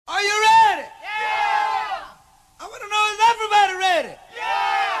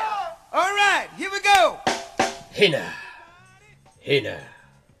Hey now. Yeah.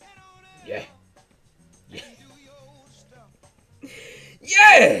 Yeah.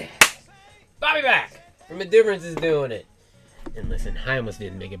 Yeah! Bobby back! From A Difference is doing it. And listen, I almost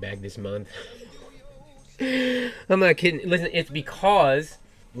didn't make it back this month. I'm not kidding. Listen, it's because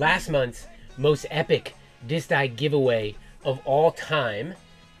last month's most epic TDIDI giveaway of all time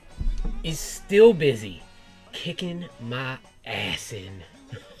is still busy kicking my ass in.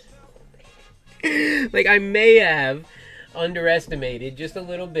 Like, I may have underestimated just a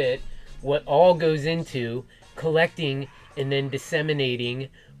little bit what all goes into collecting and then disseminating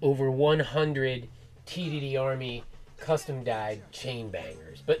over 100 TDIDI Army custom dyed chain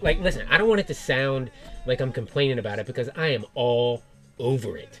bangers. But like, listen, I don't want it to sound like I'm complaining about it, because I am all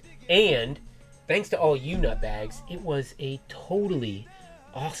over it. And thanks to all you nutbags, it was a totally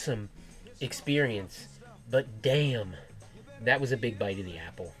awesome experience. But damn, that was a big bite of the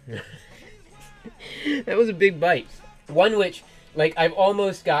apple. That was a big bite. One which, like, I've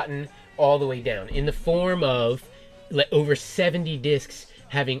almost gotten all the way down in the form of like over 70 discs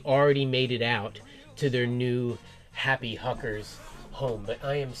having already made it out to their new Happy Huckers home. But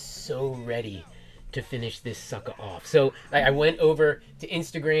I am so ready to finish this sucker off. So I went over to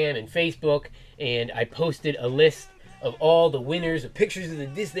Instagram and Facebook, and I posted a list of all the winners, of pictures of the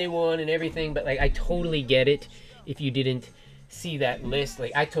discs they won and everything. But like, I totally get it if you didn't see that list.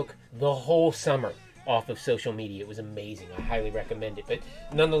 Like, I took the whole summer off of social media. It was amazing. I highly recommend it. But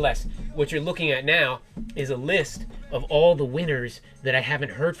nonetheless, what you're looking at now is a list of all the winners that I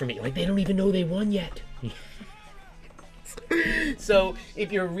haven't heard from. Like, they don't even know they won yet. So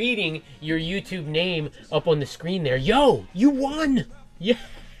if you're reading your YouTube name up on the screen there, yo, you won. Yeah.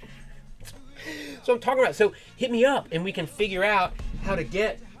 So I'm talking about. So hit me up and we can figure out how to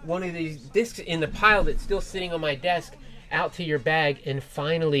get one of these discs in the pile that's still sitting on my desk out to your bag, and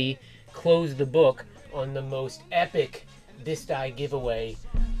finally close the book on the most epic TDIDI giveaway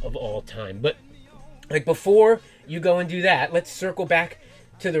of all time. But like, before you go and do that, let's circle back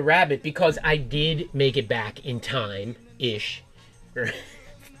to the rabbit, because I did make it back in time-ish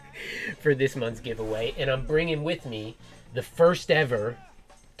for this month's giveaway, and I'm bringing with me the first ever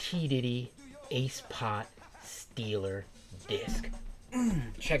TDIDI Ace Pot Stealer disc.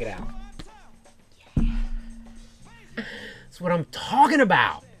 Check it out. That's what I'm talking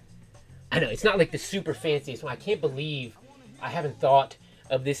about. I know, it's not like the super fanciest one. I can't believe I haven't thought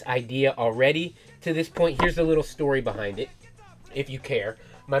of this idea already to this point. Here's a little story behind it, if you care.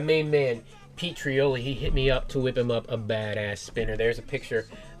 My main man, Pete Trioli, he hit me up to whip him up a badass spinner. There's a picture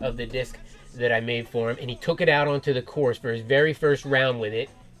of the disc that I made for him, and he took it out onto the course for his very first round with it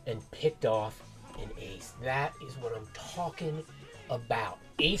and picked off an ace. That is what I'm talking about.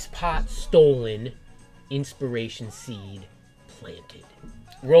 Ace pot stolen, inspiration seed planted.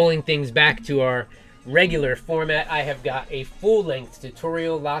 Rolling things back to our regular format, I have got a full-length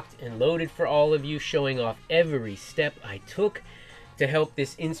tutorial locked and loaded for all of you, showing off every step I took to help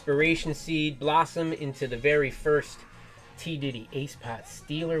this inspiration seed blossom into the very first TDIDI Ace Pot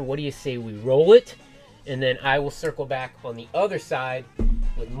Stealer. What do you say we roll it? And then I will circle back on the other side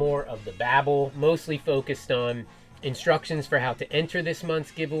with more of the babble, mostly focused on instructions for how to enter this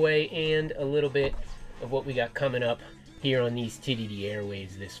month's giveaway and a little bit of what we got coming up here on these TDIDI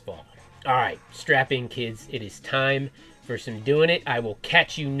airwaves this fall. All right, strap in, kids. It is time for some doing it. I will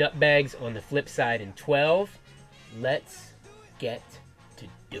catch you nutbags on the flip side in 12. Let's get to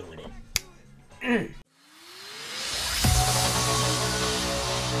doing it.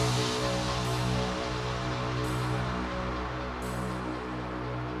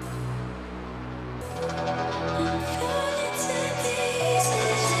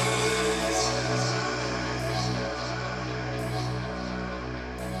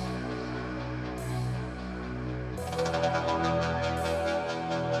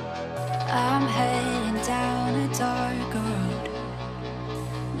 I'm heading down a dark road.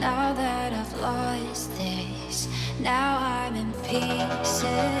 Now that I've lost this, now I'm in pieces.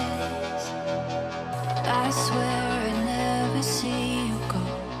 I swear I never see you go.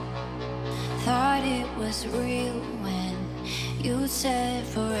 Thought it was real when you said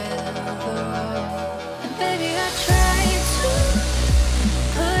forever. And baby, I tried to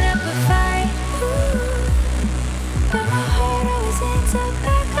put up a fight, but my heart always ends up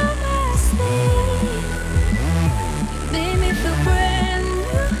back on my sleeve. You made me feel brand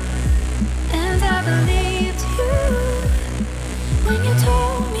new, and I believed you when you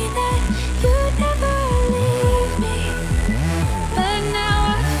told me that you'd never leave me. But now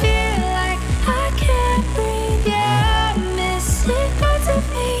I feel like I can't breathe. Yeah, I'm missing parts of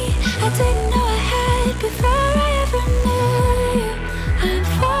me I didn't know I had before I ever knew you. I'm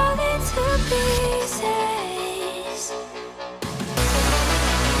falling to pieces.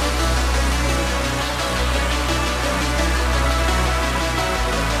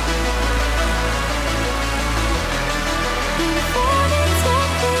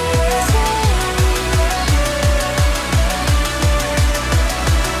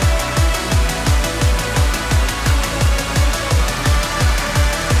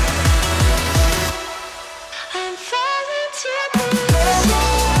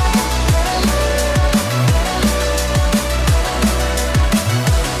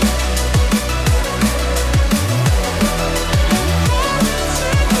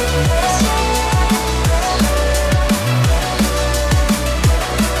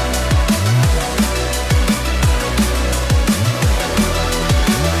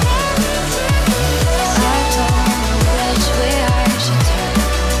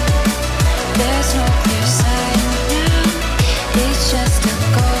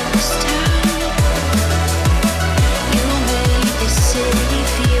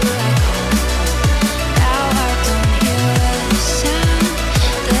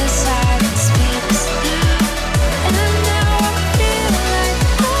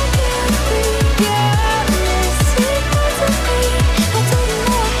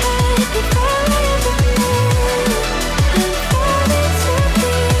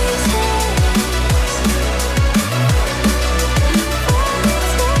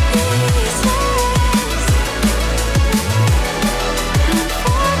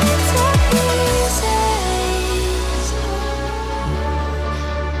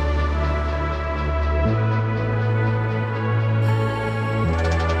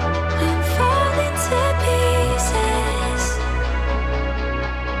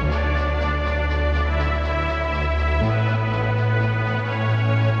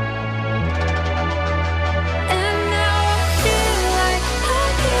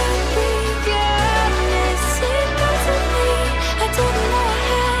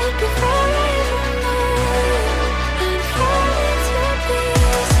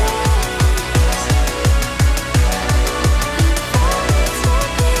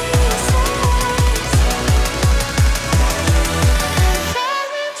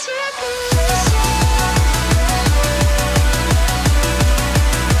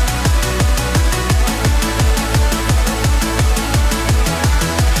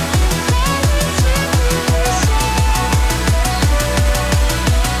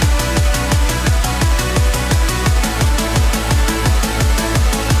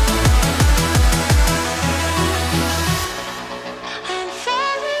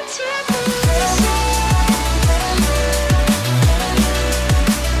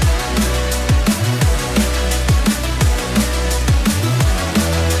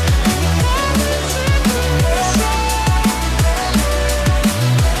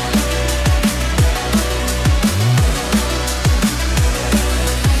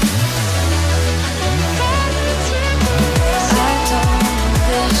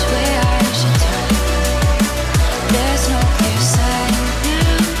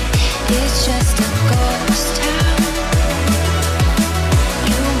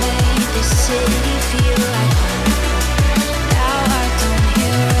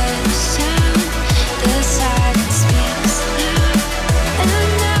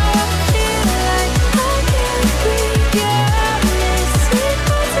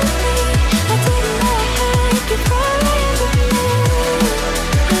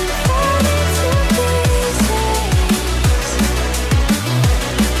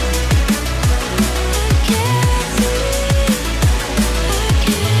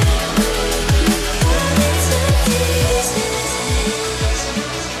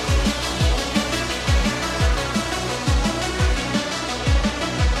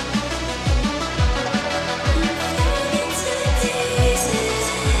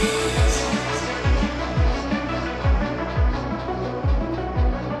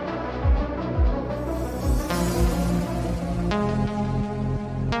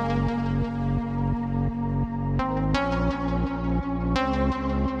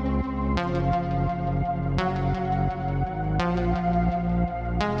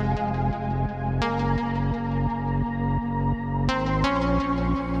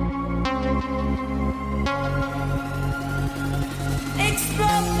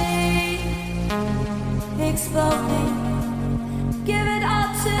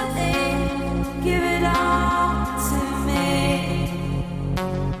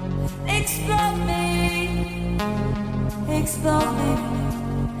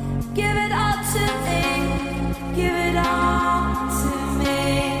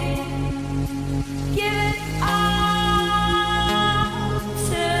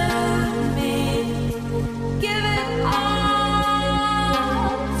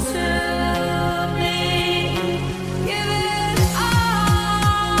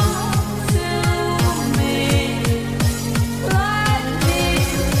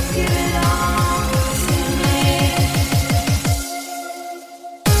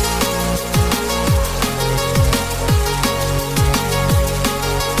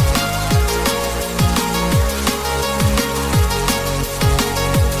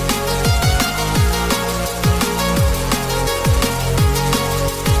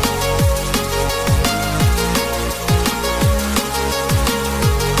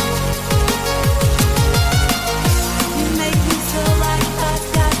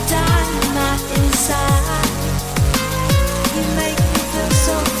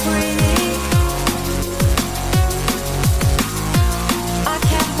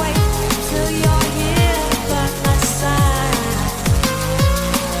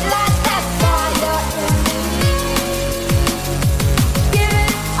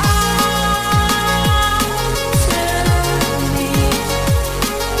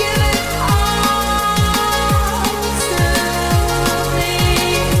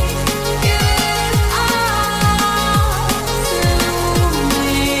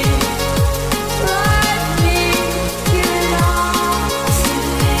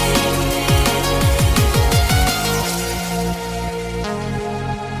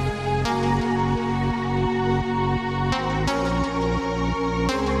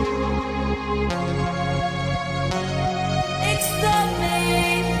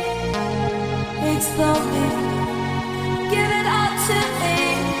 for me. Give it all to me.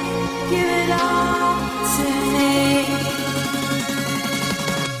 Give it all to me.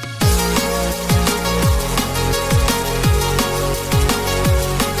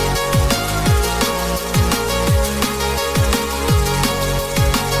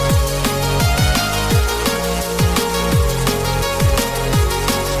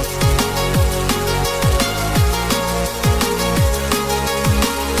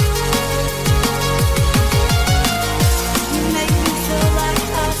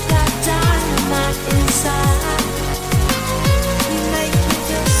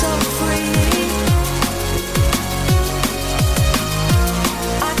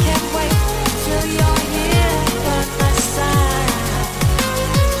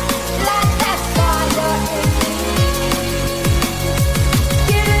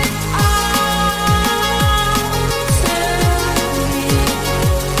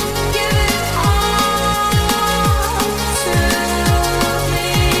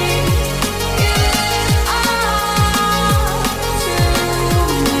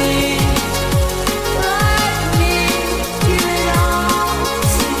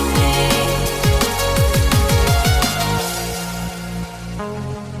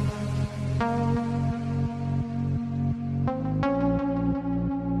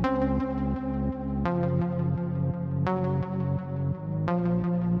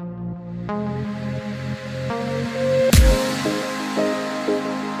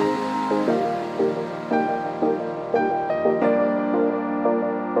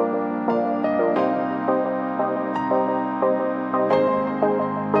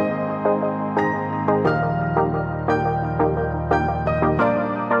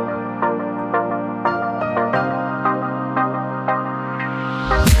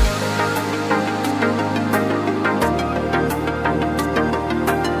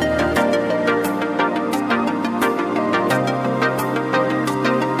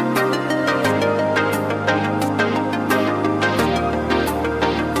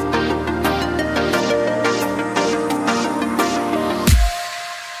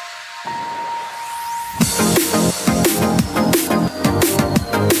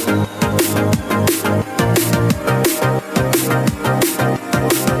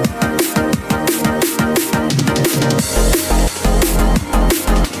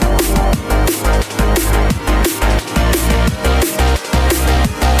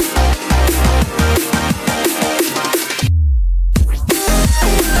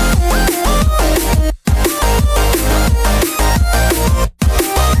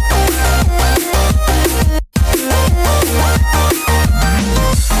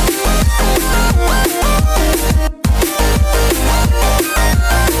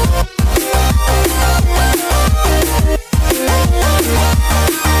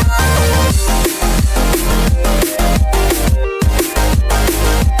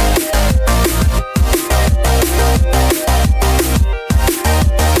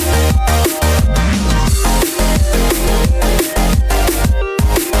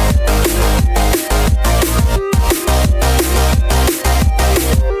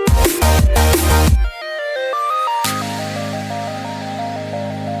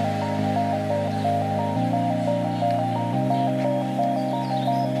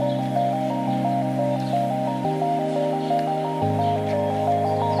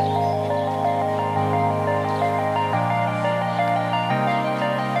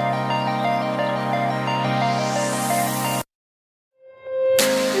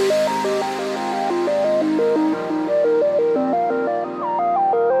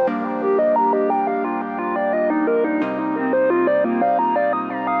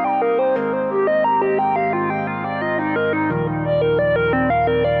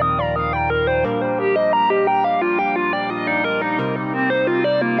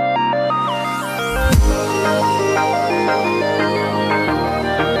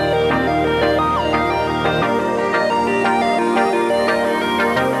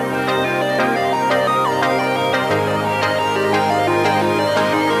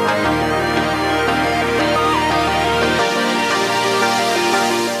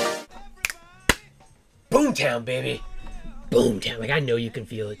 Boomtown, baby. Boomtown. Like, I know you can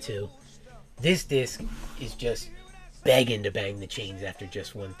feel it too. This disc is just begging to bang the chains after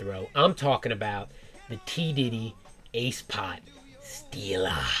just one throw. I'm talking about the TDIDI Ace Pot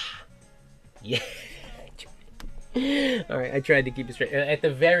Stealer. Yeah. Alright, I tried to keep it straight. At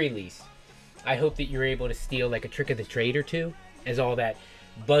the very least, I hope that you're able to steal like a trick of the trade or two, as all that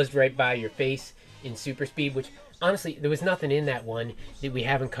buzzed right by your face in super speed, which honestly, there was nothing in that one that we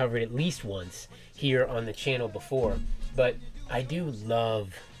haven't covered at least once here on the channel before. But I do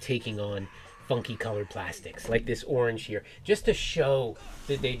love taking on funky colored plastics like this orange here, just to show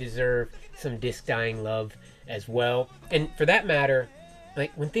that they deserve some disc dyeing love as well. And for that matter,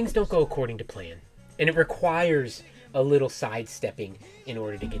 like when things don't go according to plan and it requires a little sidestepping in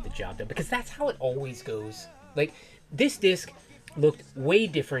order to get the job done, because that's how it always goes. Like this disc looked way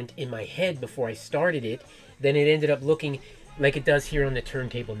different in my head before I started it than it ended up looking like it does here on the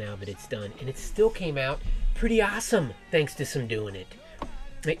turntable now that it's done, and it still came out pretty awesome thanks to some doing it.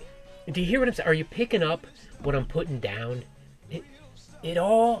 Like, do you hear what I'm saying? Are you picking up what I'm putting down? It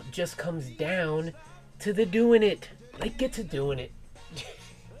all just comes down to the doing it. Like, get to doing it.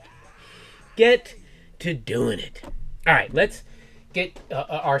 Get to doing it. All right, let's get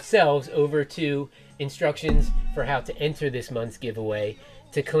ourselves over to instructions for how to enter this month's giveaway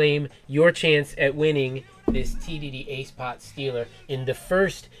to claim your chance at winning this TDIDI Ace Pot Stealer in the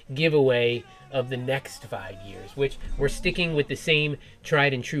first giveaway of the next 5 years, which we're sticking with the same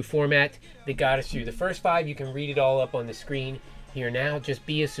tried and true format that got us through the first 5. You can read it all up on the screen here now. Just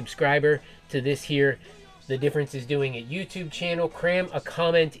be a subscriber to this here, The Difference Is Doing It YouTube channel. Cram a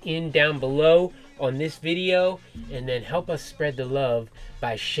comment in down below on this video, and then help us spread the love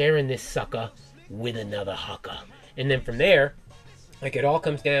by sharing this sucker with another hucker. And then from there, like, it all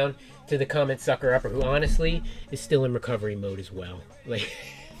comes down to the comment sucker upper, who honestly is still in recovery mode as well. Like,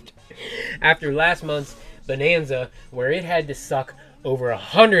 after last month's bonanza, where it had to suck over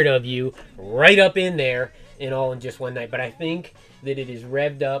 100 of you right up in there and all in just one night. But I think that it is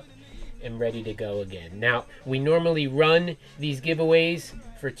revved up and ready to go again. Now, we normally run these giveaways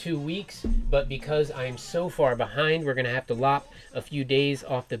for 2 weeks, but because I am so far behind, we're going to have to lop a few days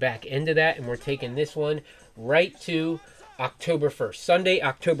off the back end of that, and we're taking this one right to October 1st. Sunday,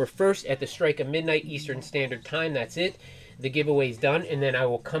 October 1st at the strike of midnight Eastern Standard Time. That's it. The giveaway's done, and then I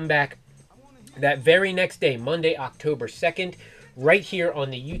will come back that very next day, Monday, October 2nd, right here on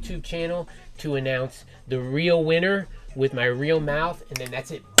the YouTube channel to announce the real winner with my real mouth, and then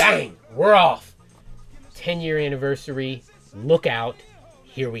that's it. Bang! We're off. 10-year anniversary. Look out.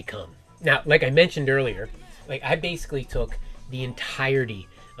 Here we come. Now, like I mentioned earlier, like I basically took the entirety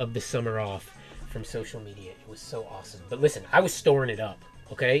of the summer off from social media. It was so awesome. But listen, I was storing it up,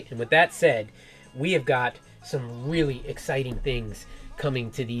 okay? And with that said, we have got some really exciting things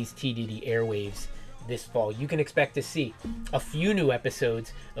coming to these TDIDI airwaves this fall. You can expect to see a few new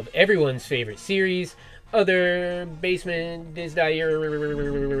episodes of everyone's favorite series, other basement disc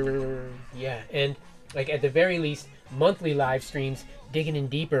dyer, yeah, and like at the very least, monthly live streams digging in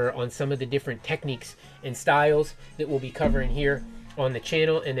deeper on some of the different techniques and styles that we'll be covering here on the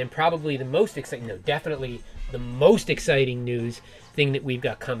channel. And then probably the most exciting, no, definitely the most exciting news thing that we've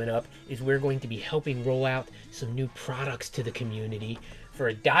got coming up is we're going to be helping roll out some new products to the community for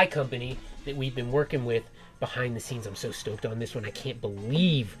a dye company that we've been working with behind the scenes. I'm so stoked on this one. I can't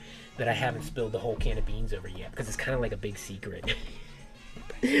believe that I haven't spilled the whole can of beans over yet, because it's kind of like a big secret.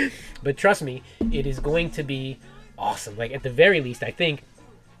 But trust me, it is going to be awesome. Like, at the very least, I think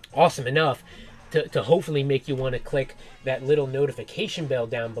awesome enough to hopefully make you want to click that little notification bell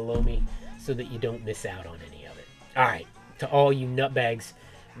down below me so that you don't miss out on any of it. All right, to all you nutbags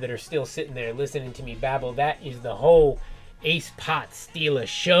that are still sitting there listening to me babble, that is the whole Ace Pot Stealer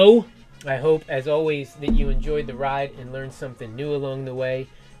show. I hope, as always, that you enjoyed the ride and learned something new along the way.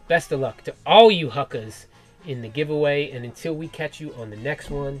 Best of luck to all you huckers in the giveaway, and until we catch you on the next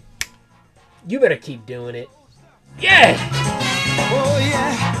one, you better keep doing it. Yeah! Oh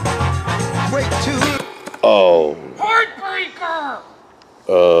yeah. Wait till. Oh. Heartbreaker!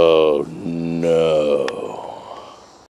 Oh